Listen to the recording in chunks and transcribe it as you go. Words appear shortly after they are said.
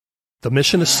The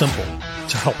mission is simple: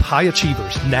 to help high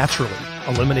achievers naturally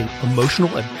eliminate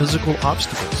emotional and physical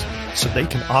obstacles so they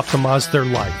can optimize their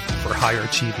life for higher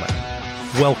achievement.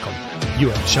 Welcome.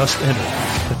 You have just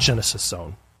entered the Genesis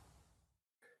Zone.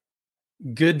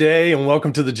 Good day and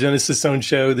welcome to the Genesis Zone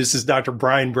show. This is Dr.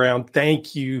 Brian Brown.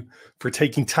 Thank you for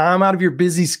taking time out of your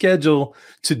busy schedule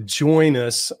to join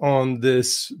us on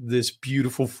this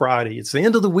beautiful Friday. It's the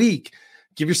end of the week.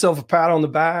 Give yourself a pat on the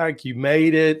back. You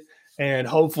made it. And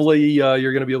hopefully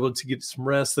you're going to be able to get some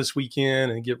rest this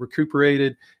weekend and get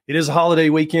recuperated. It is a holiday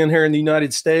weekend here in the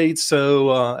United States,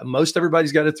 so most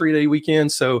everybody's got a 3-day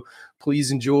weekend. So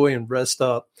please enjoy and rest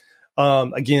up.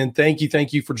 Again, thank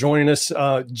you for joining us.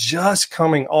 Just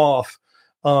coming off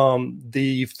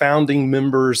the founding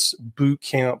members boot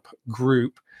camp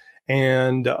group,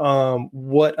 and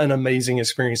what an amazing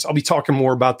experience. I'll be talking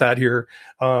more about that here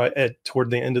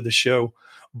toward the end of the show.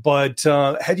 But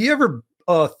have you ever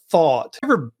thought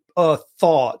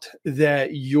that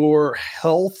your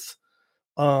health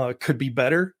could be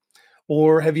better?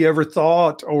 Or have you ever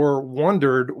thought or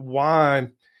wondered why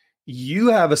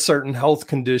you have a certain health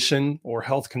condition or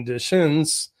health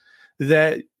conditions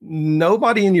that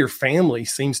nobody in your family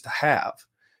seems to have?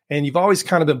 And you've always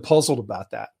kind of been puzzled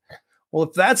about that. Well,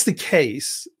 if that's the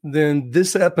case, then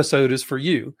this episode is for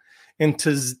you. And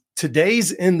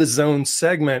today's In the Zone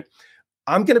segment,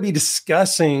 I'm going to be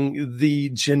discussing the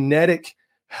genetic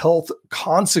health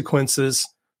consequences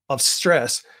of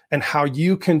stress and how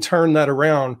you can turn that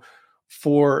around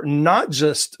for not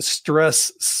just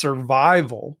stress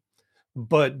survival,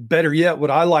 but better yet, what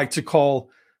I like to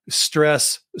call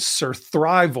stress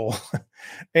surthrival.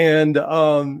 And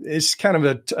it's kind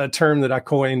of a term that I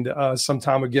coined some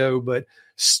time ago, but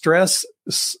stress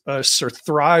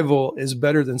surthrival is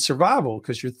better than survival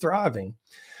because you're thriving.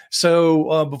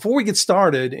 So before we get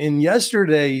started, in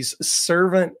yesterday's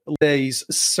servant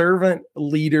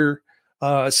leader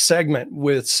segment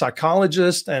with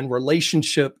psychologist and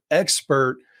relationship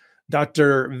expert,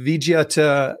 Dr.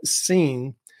 Vijayata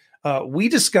Singh, we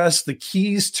discussed the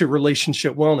keys to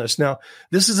relationship wellness. Now,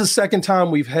 this is the second time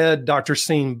we've had Dr.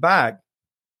 Singh back.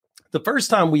 The first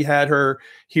time we had her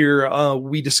here,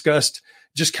 we discussed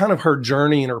just kind of her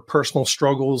journey and her personal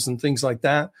struggles and things like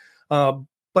that.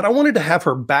 But I wanted to have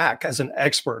her back as an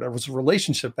expert. I was a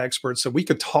relationship expert, so we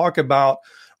could talk about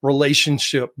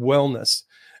relationship wellness.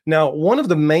 Now, one of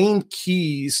the main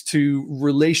keys to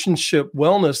relationship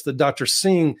wellness that Dr.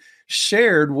 Singh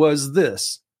shared was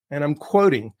this, and I'm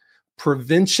quoting,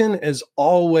 "Prevention is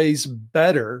always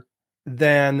better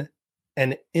than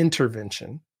an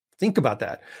intervention." Think about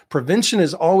that. Prevention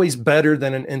is always better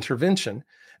than an intervention.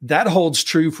 That holds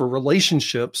true for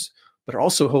relationships, but it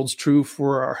also holds true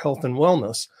for our health and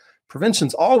wellness.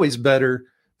 Prevention's always better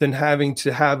than having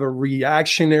to have a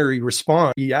reactionary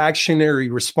response and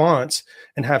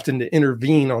having to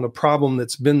intervene on a problem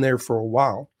that's been there for a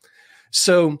while.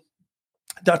 So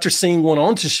Dr. Singh went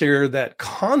on to share that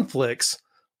conflicts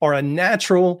are a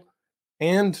natural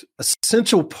and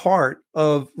essential part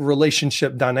of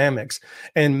relationship dynamics.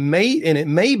 And it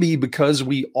may be because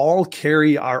we all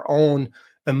carry our own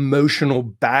emotional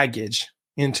baggage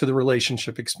into the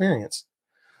relationship experience.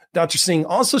 Dr. Singh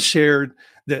also shared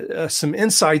that some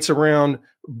insights around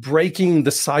breaking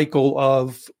the cycle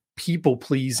of people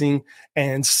pleasing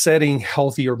and setting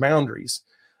healthier boundaries.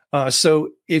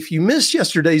 So if you missed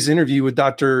yesterday's interview with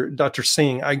Dr.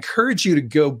 Singh, I encourage you to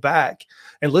go back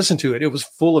and listen to it. It was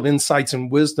full of insights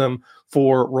and wisdom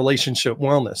for relationship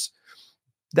wellness.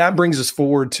 That brings us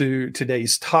forward to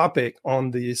today's topic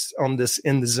on this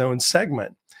In the Zone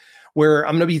segment, where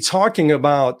I'm going to be talking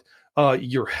about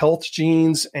your health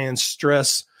genes and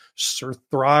stress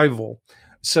surthrival.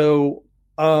 So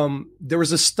there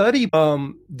was a study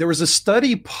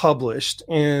published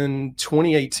in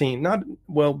 2018.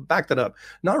 Back that up.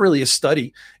 Not really a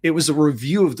study. It was a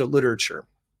review of the literature.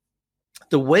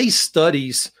 The way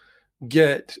studies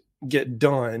get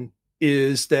done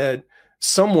is that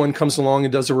someone comes along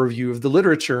and does a review of the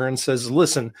literature and says,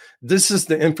 listen, this is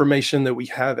the information that we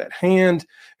have at hand,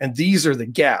 and these are the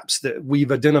gaps that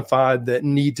we've identified that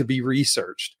need to be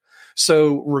researched.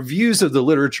 So reviews of the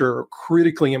literature are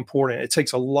critically important. It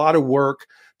takes a lot of work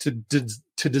to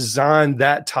design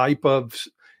that type of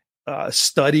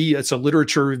study. It's a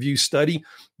literature review study.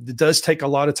 It does take a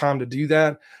lot of time to do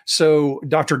that. So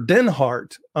Dr.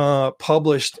 Denhart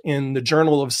published in the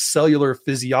Journal of Cellular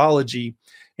Physiology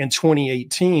in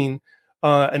 2018,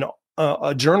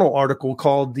 a journal article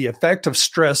called "The Effect of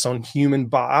Stress on Human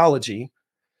Biology,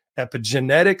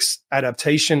 Epigenetics,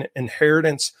 Adaptation,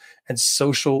 Inheritance, and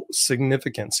social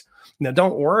significance. Now,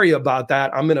 don't worry about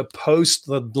that. I'm going to post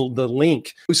the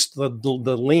link,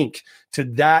 the link to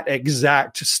that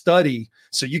exact study,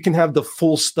 so you can have the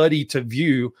full study to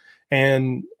view.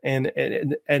 And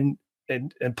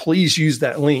please use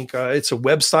that link. It's a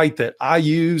website that I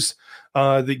use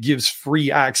that gives free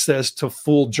access to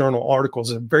full journal articles.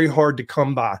 It's very hard to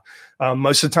come by.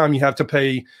 Most of the time, you have to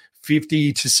pay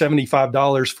 $50 to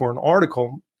 $75 for an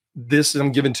article. This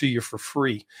I'm giving to you for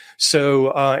free.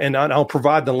 So, and I'll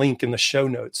provide the link in the show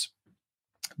notes.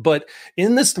 But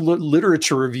in this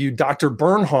literature review, Dr.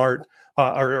 Denhart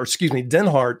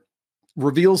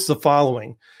reveals the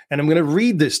following. And I'm going to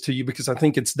read this to you because I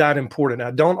think it's that important.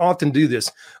 I don't often do this.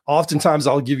 Oftentimes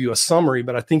I'll give you a summary,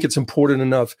 but I think it's important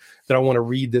enough that I want to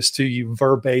read this to you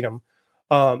verbatim.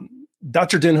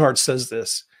 Dr. Denhart says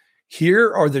this: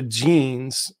 here are the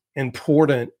genes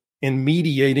important in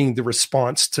mediating the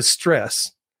response to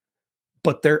stress,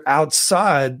 but they're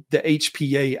outside the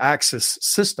HPA axis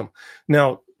system.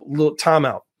 Now, little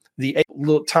timeout. The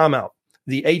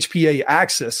HPA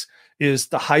axis is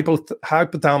the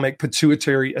hypothalamic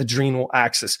pituitary adrenal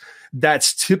axis.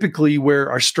 That's typically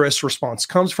where our stress response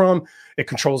comes from. It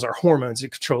controls our hormones.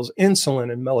 It controls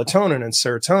insulin and melatonin and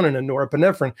serotonin and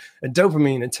norepinephrine and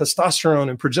dopamine and testosterone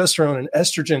and progesterone and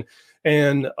estrogen.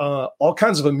 And all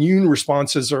kinds of immune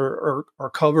responses are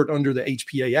covered under the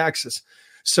HPA axis.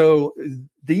 So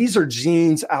these are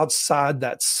genes outside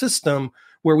that system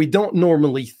where we don't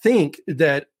normally think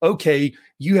that, okay,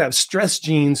 you have stress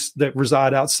genes that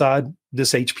reside outside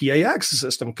this HPA axis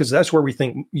system, because that's where we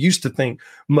used to think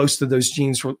most of those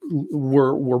genes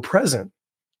were present,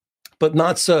 but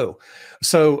not so.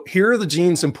 So here are the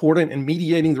genes important in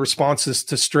mediating the responses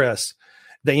to stress.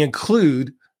 They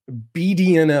include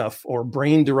BDNF, or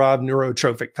brain-derived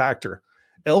neurotrophic factor,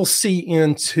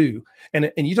 LCN2.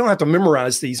 And you don't have to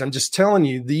memorize these. I'm just telling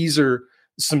you, these are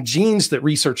some genes that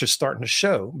research is starting to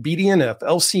show. BDNF,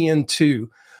 LCN2,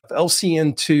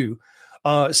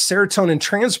 serotonin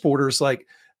transporters like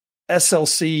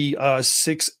SLC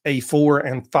 6A4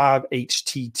 and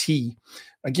 5-HTT.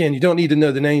 Again, you don't need to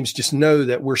know the names, just know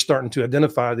that we're starting to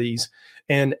identify these.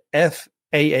 And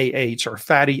FAAH, or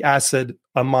fatty acid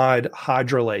amide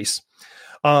hydrolase.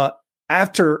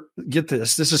 Get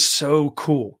this is so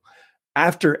cool.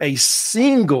 After a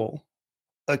single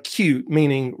acute,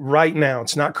 meaning right now,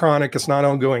 it's not chronic, it's not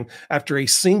ongoing. After a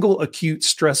single acute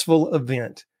stressful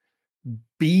event,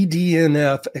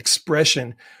 BDNF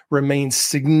expression remains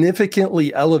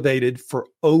significantly elevated for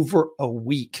over a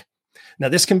week. Now,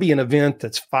 this can be an event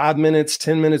that's 5 minutes,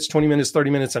 10 minutes, 20 minutes, 30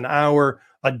 minutes, an hour,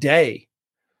 a day.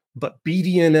 But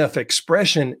BDNF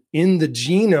expression in the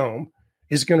genome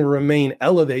is going to remain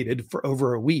elevated for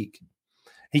over a week.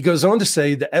 He goes on to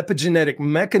say the epigenetic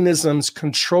mechanisms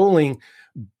controlling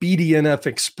BDNF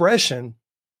expression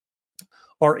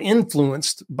are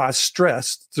influenced by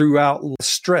stress throughout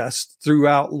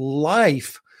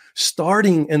life,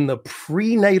 starting in the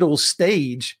prenatal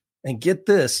stage, and get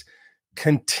this,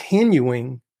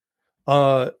 continuing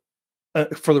for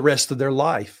the rest of their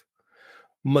life.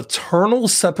 Maternal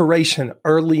separation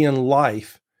early in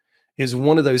life is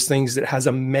one of those things that has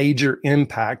a major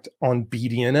impact on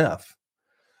BDNF.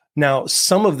 Now,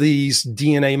 some of these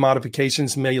DNA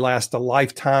modifications may last a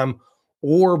lifetime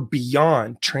or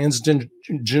beyond.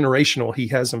 Transgenerational, he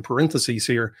has in parentheses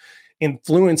here,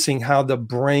 influencing how the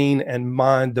brain and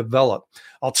mind develop.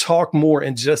 I'll talk more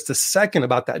in just a second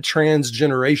about that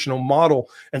transgenerational model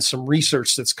and some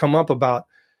research that's come up about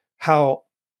how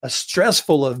a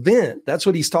stressful event, that's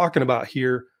what he's talking about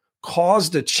here,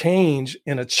 caused a change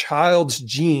in a child's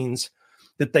genes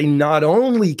that they not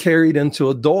only carried into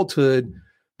adulthood,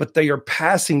 but they are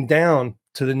passing down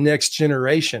to the next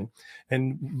generation.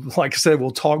 And like I said,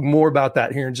 we'll talk more about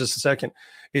that here in just a second.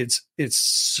 It's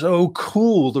so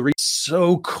cool, the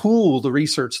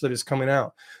research that is coming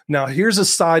out. Now, here's a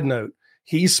side note.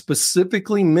 He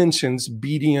specifically mentions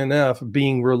BDNF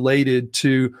being related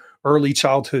to early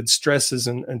childhood stresses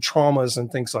and traumas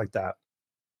and things like that,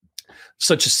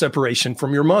 such as separation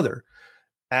from your mother.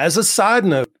 As a side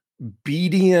note,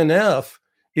 BDNF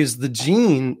is the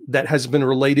gene that has been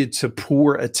related to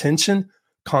poor attention,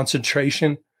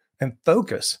 concentration, and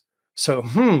focus. So,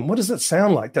 what does that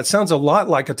sound like? That sounds a lot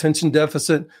like attention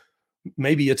deficit,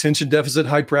 maybe attention deficit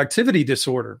hyperactivity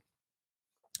disorder,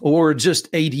 or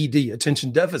just ADD,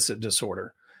 attention deficit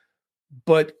disorder.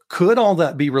 But could all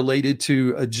that be related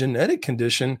to a genetic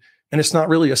condition, and it's not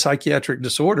really a psychiatric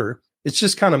disorder? It's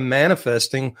just kind of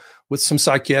manifesting with some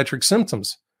psychiatric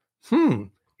symptoms.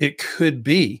 It could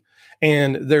be.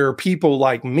 And there are people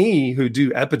like me who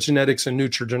do epigenetics and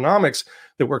nutrigenomics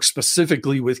that work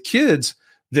specifically with kids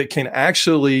that can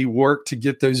actually work to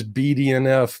get those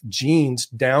BDNF genes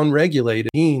downregulated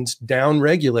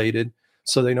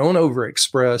so they don't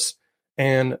overexpress.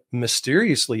 And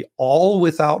mysteriously, all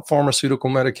without pharmaceutical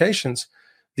medications,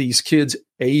 these kids'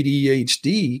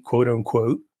 ADHD, quote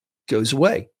unquote, goes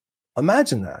away.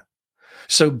 Imagine that.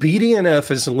 So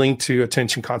BDNF is linked to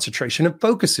attention, concentration, and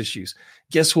focus issues.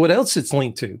 Guess what else it's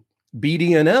linked to?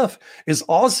 BDNF is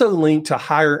also linked to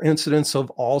higher incidence of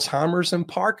Alzheimer's and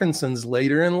Parkinson's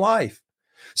later in life.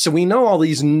 So we know all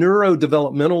these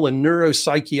neurodevelopmental and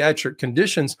neuropsychiatric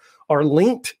conditions are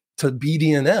linked to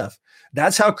BDNF.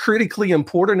 That's how critically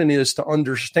important it is to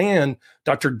understand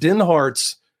Dr.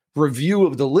 Denhart's review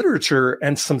of the literature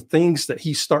and some things that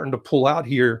he's starting to pull out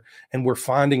here and we're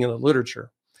finding in the literature.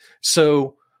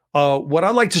 So what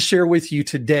I'd like to share with you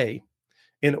today,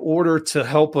 in order to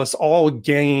help us all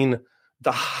gain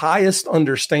the highest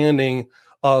understanding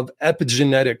of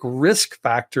epigenetic risk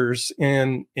factors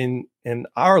in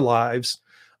our lives,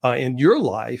 in your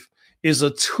life, is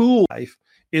a tool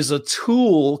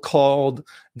called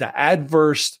the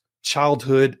Adverse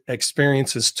Childhood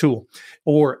Experiences Tool,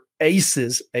 or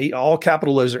ACEs. All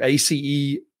capital letters are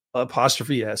ACE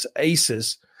apostrophe S,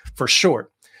 ACEs for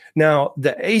short. Now,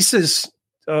 the ACEs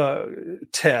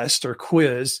test or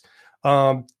quiz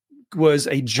was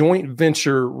a joint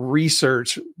venture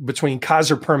research between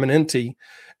Kaiser Permanente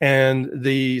and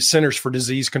the Centers for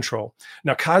Disease Control.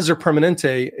 Now, Kaiser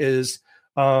Permanente is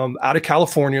out of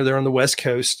California. They're on the West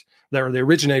Coast. They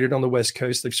originated on the West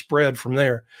Coast. They've spread from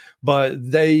there, but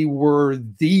they were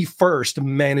the first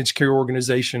managed care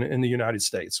organization in the United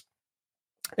States.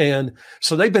 And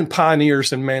so they've been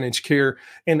pioneers in managed care.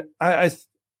 And I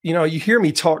you hear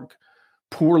me talk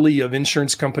poorly of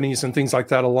insurance companies and things like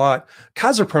that a lot.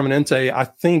 Kaiser Permanente,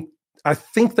 I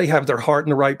think they have their heart in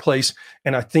the right place,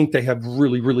 and I think they have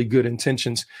really, really good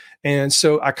intentions. And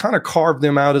so I kind of carved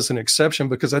them out as an exception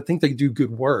because I think they do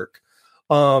good work.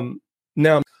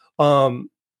 Now,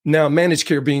 managed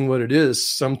care being what it is,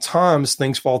 sometimes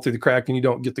things fall through the crack and you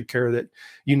don't get the care that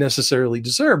you necessarily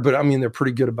deserve. But I mean, they're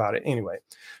pretty good about it anyway.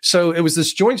 So it was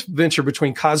this joint venture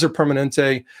between Kaiser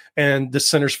Permanente and the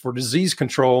Centers for Disease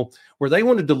Control, where they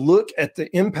wanted to look at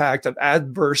the impact of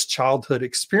adverse childhood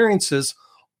experiences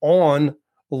on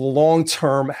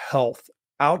long-term health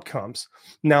outcomes.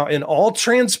 Now, in all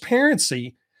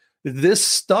transparency, this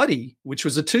study, which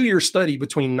was a 2-year study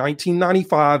between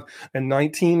 1995 and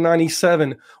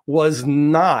 1997, was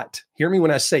not, hear me when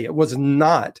I say it, was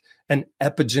not an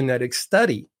epigenetic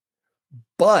study.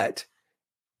 But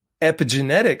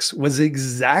epigenetics was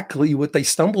exactly what they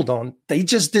stumbled on. They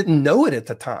just didn't know it at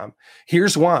the time.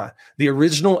 Here's why. The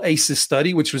original ACEs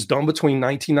study, which was done between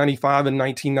 1995 and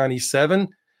 1997,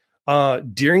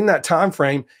 during that time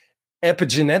frame,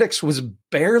 epigenetics was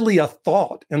barely a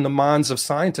thought in the minds of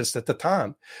scientists at the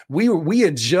time. We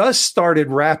had just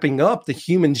started wrapping up the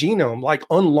human genome, like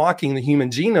unlocking the human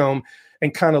genome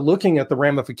and kind of looking at the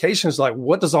ramifications, like,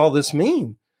 what does all this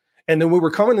mean? And then we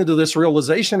were coming into this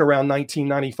realization around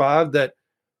 1995 that,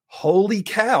 holy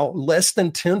cow, less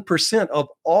than 10% of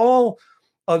all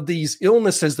of these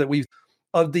illnesses that we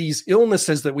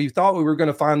thought we were going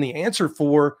to find the answer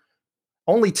for,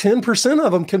 only 10%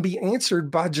 of them can be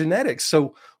answered by genetics.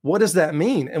 So what does that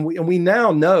mean? And we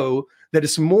now know that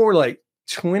it's more like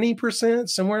 20%,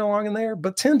 somewhere along in there,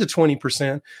 but 10 to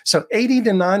 20%. So 80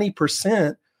 to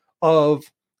 90% of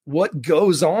what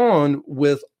goes on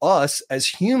with us as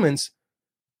humans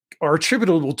are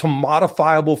attributable to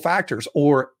modifiable factors,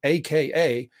 or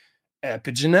AKA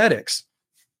epigenetics.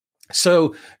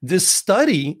 So this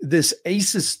study, this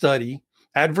ACEs study,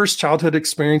 Adverse Childhood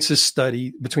Experiences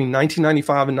study between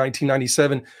 1995 and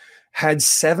 1997, had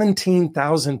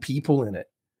 17,000 people in it.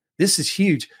 This is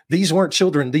huge. These weren't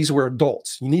children. These were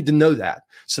adults. You need to know that.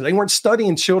 So they weren't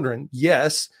studying children.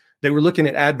 Yes, they were looking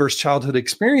at adverse childhood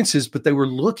experiences, but they were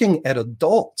looking at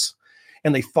adults,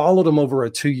 and they followed them over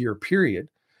a 2-year period.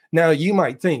 Now, you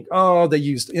might think, oh, they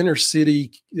used inner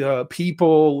city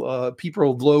people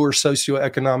of lower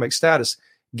socioeconomic status.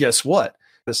 Guess what?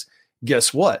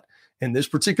 In this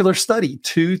particular study,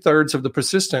 2/3 of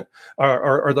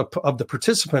the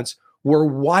participants were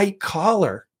white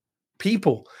collar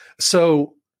people.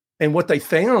 So, and what they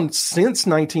found since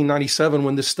 1997,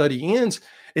 when this study ends,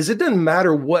 is it doesn't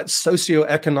matter what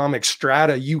socioeconomic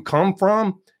strata you come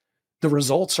from, the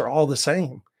results are all the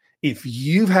same. If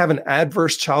you have an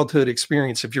adverse childhood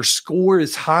experience, if your score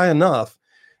is high enough,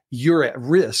 you're at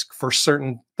risk for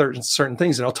certain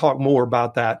things. And I'll talk more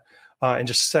about that in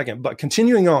just a second. But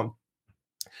continuing on,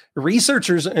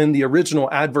 researchers in the original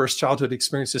Adverse Childhood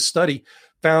Experiences study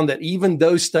found that even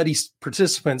though study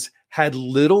participants had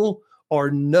little or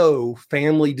no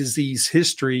family disease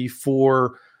history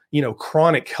for,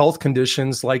 chronic health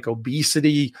conditions like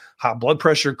obesity, high blood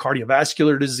pressure,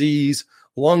 cardiovascular disease,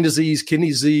 lung disease, kidney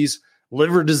disease,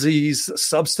 liver disease,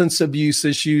 substance abuse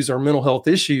issues, or mental health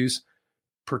issues,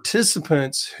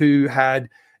 participants who had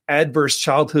adverse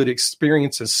childhood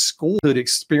experiences, scores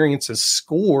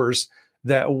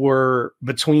that were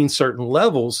between certain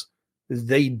levels,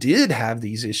 they did have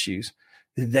these issues.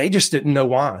 They just didn't know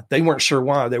why. They weren't sure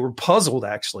why. They were puzzled,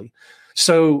 actually.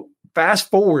 So fast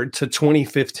forward to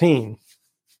 2015,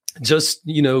 just,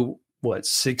 6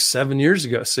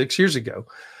 years ago.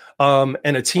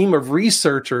 And a team of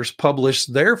researchers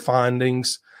published their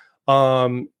findings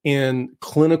in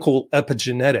Clinical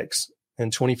Epigenetics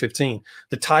in 2015.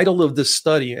 The title of this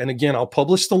study, and again, I'll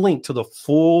publish the link to the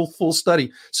full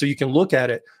study so you can look at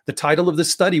it. The title of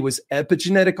this study was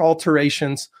Epigenetic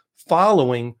Alterations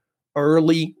Following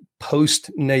Early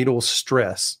Postnatal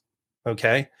Stress.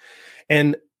 Okay.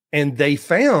 And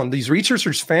these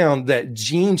researchers found that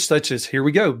genes such as, here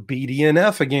we go,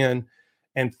 BDNF again,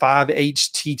 and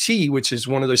 5-HTT, which is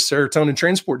one of those serotonin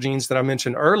transport genes that I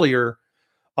mentioned earlier,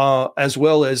 as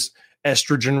well as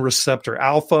estrogen receptor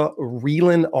alpha,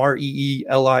 reelin,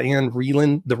 REELIN,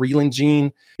 reelin, the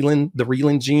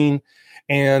reelin gene,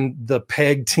 and the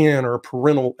PEG10 or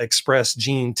parental express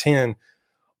gene 10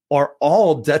 are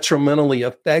all detrimentally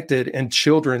affected in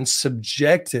children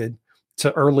subjected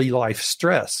to early life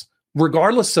stress,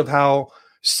 regardless of how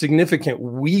significant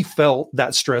we felt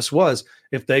that stress was.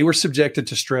 If they were subjected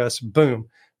to stress, boom,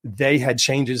 they had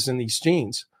changes in these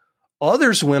genes.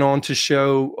 Others went on to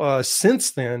show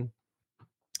since then,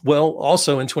 well,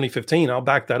 also in 2015, I'll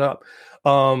back that up,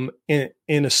 in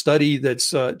a study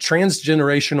that's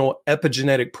transgenerational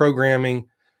epigenetic programming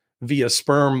via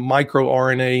sperm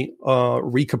microRNA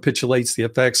recapitulates the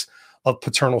effects of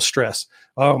paternal stress.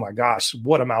 Oh my gosh,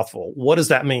 what a mouthful. What does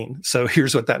that mean? So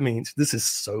here's what that means. This is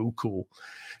so cool.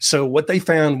 So what they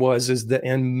found is that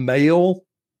in male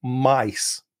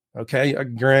mice, okay,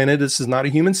 granted, this is not a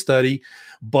human study,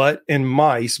 but in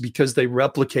mice, because they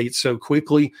replicate so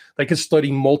quickly, they can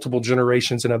study multiple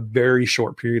generations in a very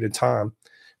short period of time.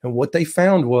 And what they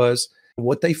found was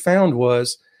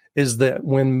that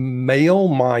when male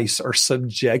mice are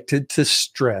subjected to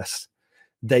stress,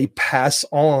 they pass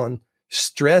on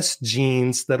stress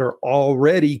genes that are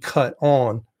already cut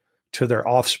on to their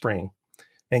offspring.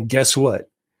 And guess what?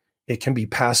 It can be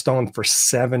passed on for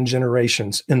 7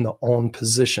 generations in the on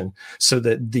position, so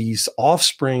that these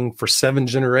offspring for 7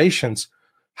 generations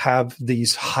have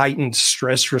these heightened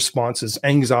stress responses,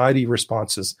 anxiety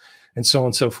responses, and so on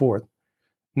and so forth.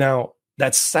 Now,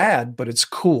 that's sad, but it's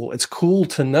cool. It's cool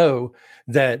to know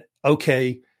that,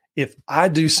 okay, if I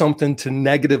do something to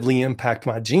negatively impact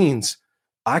my genes,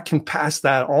 I can pass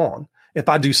that on. If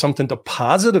I do something to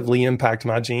positively impact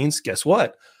my genes, guess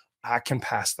what? I can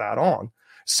pass that on.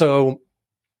 So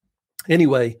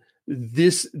anyway,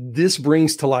 this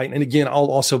brings to light, and again,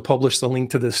 I'll also publish the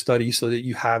link to this study so that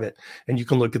you have it and you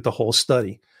can look at the whole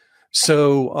study.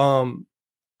 So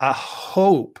I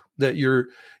hope that you're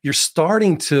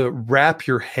starting to wrap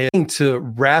your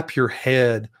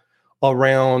head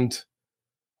around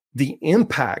the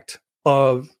impact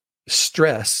of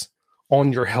stress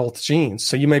on your health genes.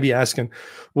 So you may be asking,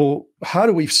 well, how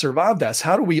do we survive this?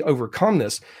 How do we overcome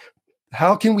this?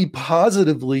 How can we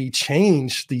positively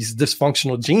change these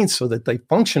dysfunctional genes so that they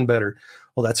function better?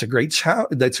 Well, that's a great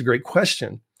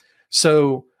question.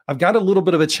 So I've got a little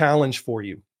bit of a challenge for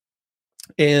you.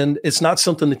 And it's not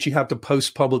something that you have to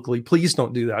post publicly. Please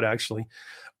don't do that, actually.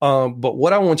 But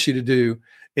what I want you to do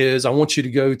is I want you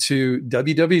to go to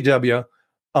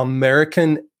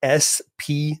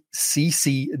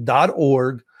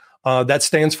www.americanspcc.org. That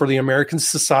stands for the American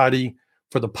Society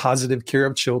for the Positive Care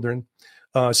of Children.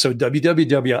 So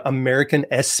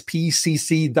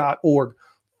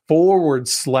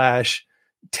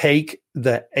www.americanspcc.org/take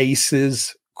the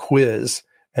ACEs quiz.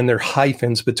 And there are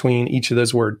hyphens between each of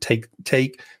those words. Take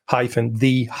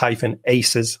the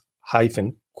ACEs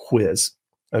quiz.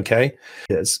 Okay.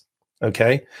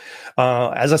 Okay.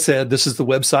 As I said, this is the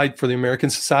website for the American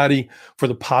Society for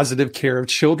the Positive Care of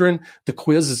Children. The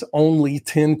quiz is only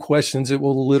 10 questions. It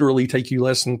will literally take you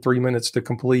less than 3 minutes to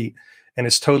complete. And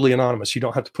it's totally anonymous. You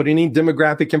don't have to put any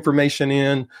demographic information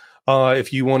in.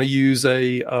 If you want to use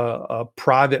a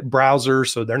private browser,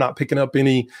 so they're not picking up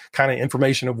any kind of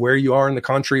information of where you are in the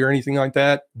country or anything like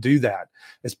that, do that.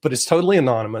 But it's totally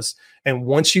anonymous. And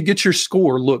once you get your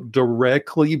score, look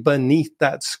directly beneath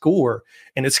that score,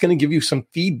 and it's going to give you some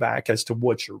feedback as to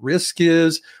what your risk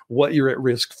is, what you're at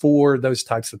risk for, those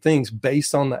types of things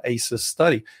based on the ACEs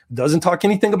study. It doesn't talk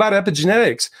anything about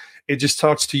epigenetics. It just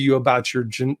talks to you about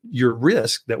your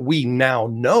risk that we now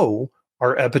know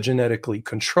are epigenetically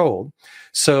controlled.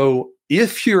 So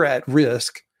if you're at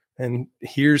risk, and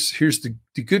here's the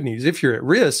good news, if you're at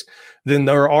risk, then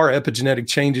there are epigenetic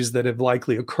changes that have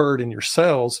likely occurred in your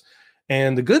cells.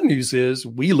 And the good news is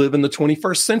we live in the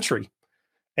 21st century.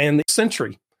 And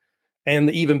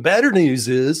the even better news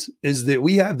is that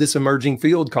we have this emerging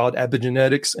field called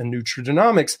epigenetics and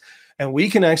nutrigenomics, and we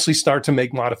can actually start to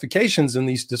make modifications in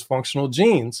these dysfunctional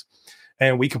genes.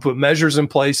 And we can put measures in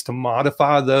place to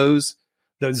modify those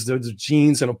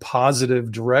genes in a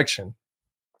positive direction.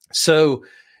 So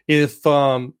if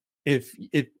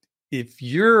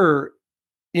you're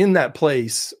in that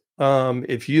place,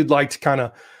 if you'd like to kind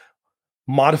of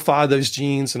modify those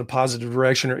genes in a positive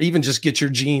direction, or even just get your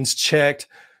genes checked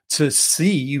to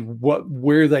see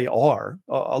where they are.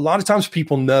 A lot of times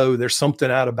people know there's something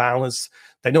out of balance.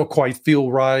 They don't quite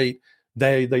feel right.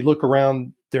 They look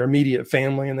around their immediate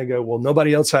family and they go, well,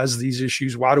 nobody else has these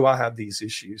issues. Why do I have these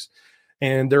issues?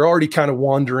 And they're already kind of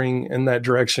wandering in that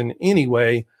direction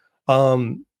anyway.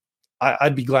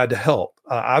 I'd be glad to help.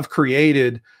 I've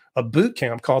created a boot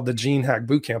camp called the Gene Hack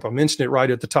Boot Camp. I mentioned it right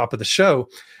at the top of the show.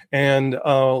 And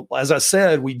as I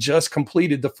said, we just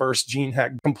completed the first Gene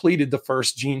Hack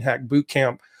Boot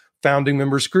Camp founding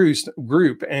members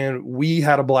group, and we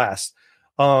had a blast.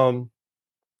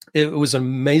 It was an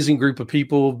amazing group of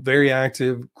people, very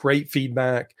active, great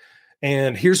feedback.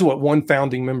 And here's what one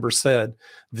founding member said: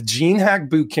 the Gene Hack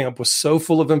Boot Camp was so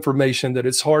full of information that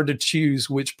it's hard to choose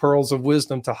which pearls of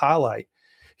wisdom to highlight.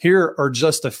 Here are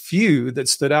just a few that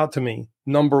stood out to me.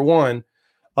 Number one,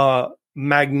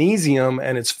 magnesium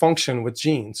and its function with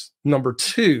genes. Number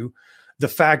two, the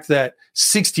fact that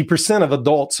 60% of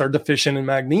adults are deficient in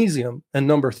magnesium. And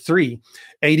number three,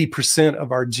 80%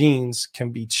 of our genes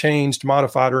can be changed,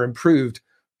 modified, or improved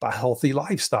by healthy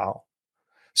lifestyle.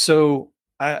 So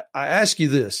I ask you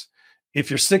this: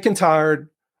 if you're sick and tired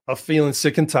of feeling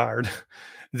sick and tired,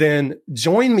 then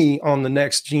join me on the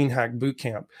next Gene Hack Boot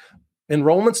Camp.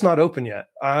 Enrollment's not open yet.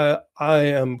 I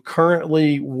am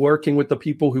currently working with the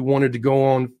people who wanted to go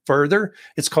on further.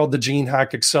 It's called the Gene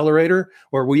Hack Accelerator,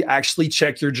 where we actually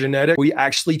check your genetics.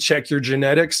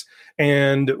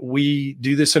 And we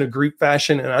do this in a group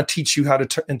fashion. And I teach you how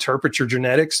to interpret your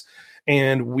genetics.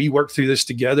 And we work through this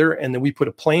together. And then we put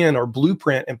a plan or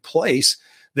blueprint in place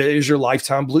that is your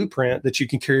lifetime blueprint that you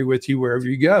can carry with you wherever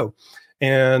you go.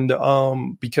 And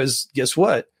because guess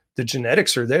what? The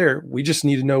genetics are there. We just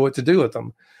need to know what to do with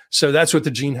them. So that's what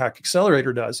the Gene Hack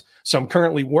Accelerator does. So I'm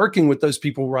currently working with those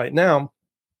people right now.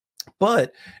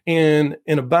 But in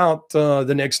about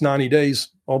the next 90 days,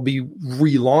 I'll be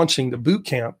relaunching the boot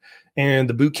camp, and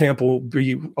the boot camp will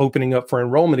be opening up for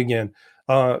enrollment again.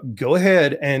 Go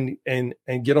ahead and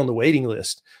get on the waiting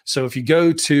list. So if you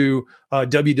go to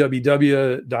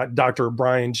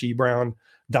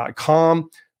www.drbriangBrown.com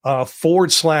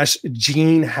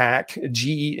 /Gene Hack,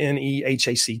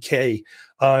 GeneHack,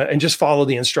 and just follow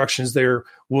the instructions there.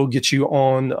 We'll get you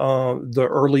on the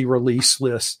early release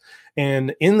list.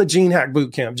 And in the Gene Hack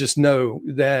Bootcamp, just know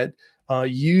that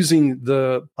using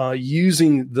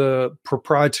the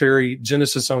proprietary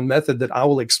Genesisome method that I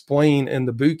will explain in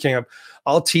the bootcamp,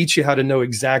 I'll teach you how to know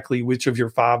exactly which of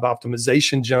your 5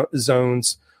 optimization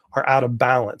zones are out of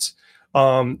balance,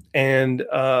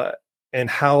 and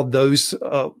how those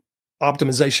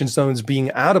optimization zones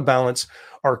being out of balance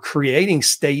are creating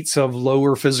states of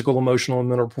lower physical, emotional, and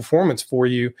mental performance for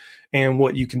you, and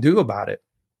what you can do about it.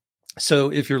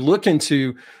 So if you're looking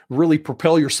to really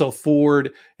propel yourself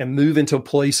forward and move into a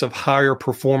place of higher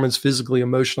performance physically,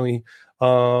 emotionally,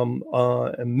 and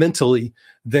mentally,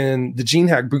 then the Gene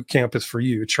Hack Bootcamp is for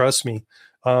you. Trust me.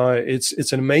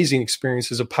 It's an amazing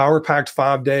experience. It's a power-packed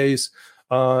 5 days.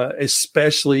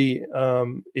 Especially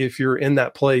if you're in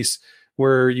that place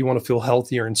where you want to feel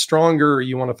healthier and stronger,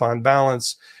 you want to find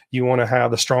balance, you want to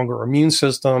have a stronger immune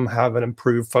system, have an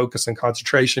improved focus and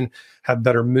concentration, have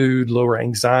better mood, lower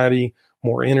anxiety,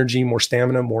 more energy, more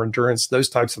stamina, more endurance, those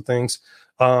types of things.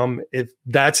 If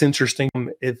that's interesting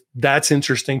to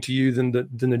you, then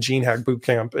the Gene Hack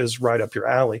Bootcamp is right up your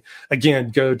alley. Again,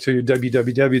 go to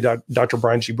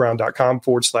www.drbriangBrown.com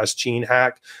 /Gene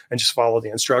Hack and just follow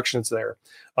the instructions there.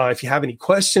 If you have any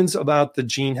questions about the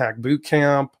Gene Hack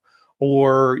Bootcamp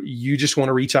or you just want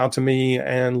to reach out to me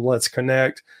and let's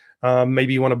connect.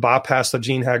 Maybe you want to bypass the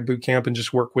Gene Hack Bootcamp and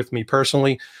just work with me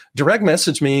personally, direct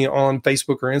message me on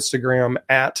Facebook or Instagram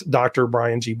at Dr.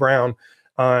 Brian G. Brown.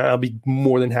 I'll be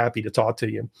more than happy to talk to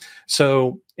you.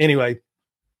 So anyway,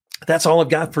 that's all I've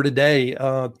got for today.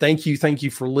 Thank you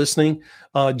for listening.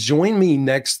 Join me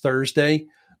next Thursday,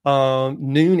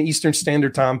 noon Eastern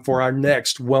Standard Time, for our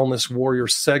next Wellness Warrior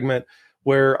segment,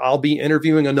 where I'll be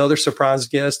interviewing another surprise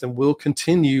guest, and we'll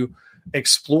continue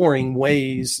exploring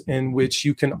ways in which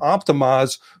you can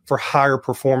optimize for higher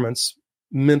performance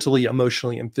mentally,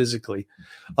 emotionally, and physically.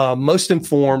 Most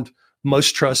informed,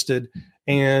 most trusted,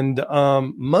 and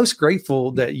most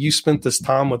grateful that you spent this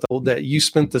time with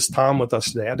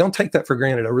us today. I don't take that for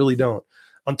granted. I really don't.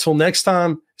 Until next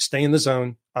time, stay in the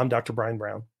zone. I'm Dr. Brian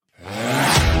Brown.